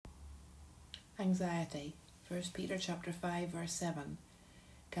Anxiety. 1 Peter chapter 5 verse 7.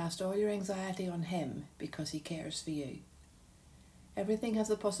 Cast all your anxiety on him because he cares for you. Everything has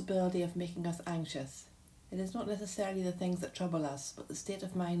the possibility of making us anxious. It is not necessarily the things that trouble us, but the state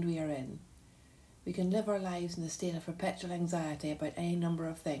of mind we are in. We can live our lives in a state of perpetual anxiety about any number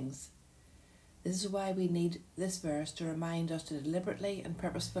of things. This is why we need this verse to remind us to deliberately and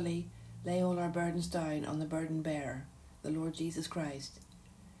purposefully lay all our burdens down on the burden bearer, the Lord Jesus Christ.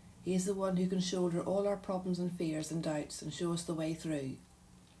 He is the one who can shoulder all our problems and fears and doubts and show us the way through.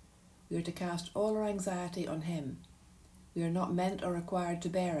 We are to cast all our anxiety on him. We are not meant or required to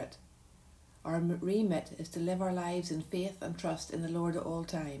bear it. Our remit is to live our lives in faith and trust in the Lord at all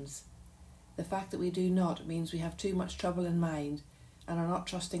times. The fact that we do not means we have too much trouble in mind and are not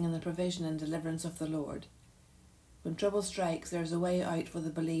trusting in the provision and deliverance of the Lord. When trouble strikes, there is a way out for the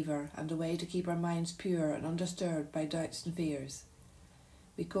believer and a way to keep our minds pure and undisturbed by doubts and fears.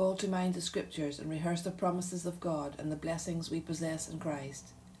 We call to mind the Scriptures and rehearse the promises of God and the blessings we possess in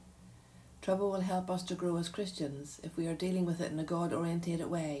Christ. Trouble will help us to grow as Christians if we are dealing with it in a God-orientated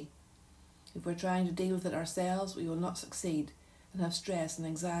way. If we're trying to deal with it ourselves, we will not succeed and have stress and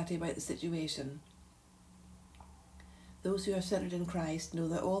anxiety about the situation. Those who are centered in Christ know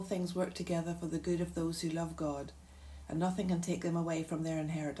that all things work together for the good of those who love God, and nothing can take them away from their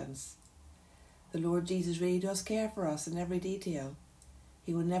inheritance. The Lord Jesus really does care for us in every detail.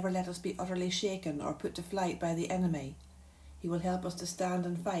 He will never let us be utterly shaken or put to flight by the enemy. He will help us to stand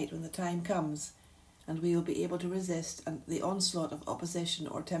and fight when the time comes, and we will be able to resist the onslaught of opposition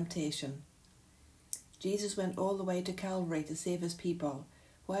or temptation. Jesus went all the way to Calvary to save his people.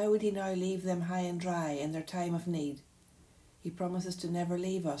 Why would he now leave them high and dry in their time of need? He promises to never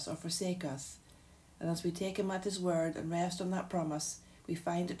leave us or forsake us, and as we take him at his word and rest on that promise, we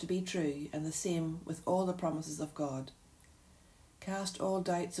find it to be true, and the same with all the promises of God. Cast all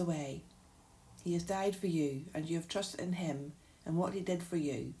doubts away. He has died for you, and you have trusted in him and what he did for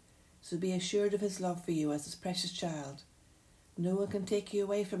you, so be assured of his love for you as his precious child. No one can take you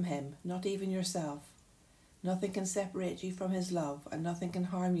away from him, not even yourself. Nothing can separate you from his love, and nothing can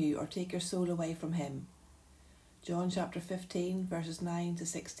harm you or take your soul away from him. John chapter 15 verses 9 to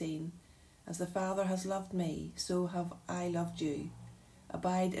 16. As the Father has loved me, so have I loved you.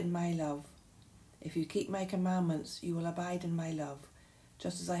 Abide in my love. If you keep my commandments, you will abide in my love,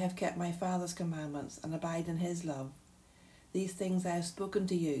 just as I have kept my Father's commandments and abide in his love. These things I have spoken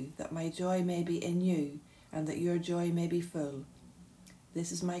to you, that my joy may be in you, and that your joy may be full.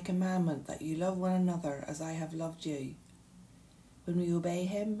 This is my commandment, that you love one another as I have loved you. When we obey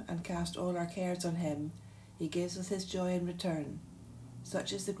him and cast all our cares on him, he gives us his joy in return.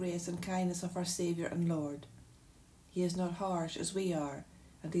 Such is the grace and kindness of our Saviour and Lord. He is not harsh as we are,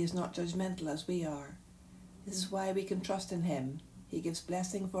 and he is not judgmental as we are. This is why we can trust in him. He gives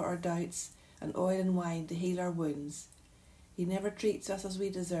blessing for our doubts and oil and wine to heal our wounds. He never treats us as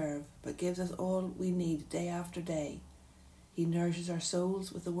we deserve, but gives us all we need day after day. He nourishes our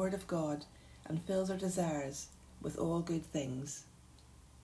souls with the word of God and fills our desires with all good things.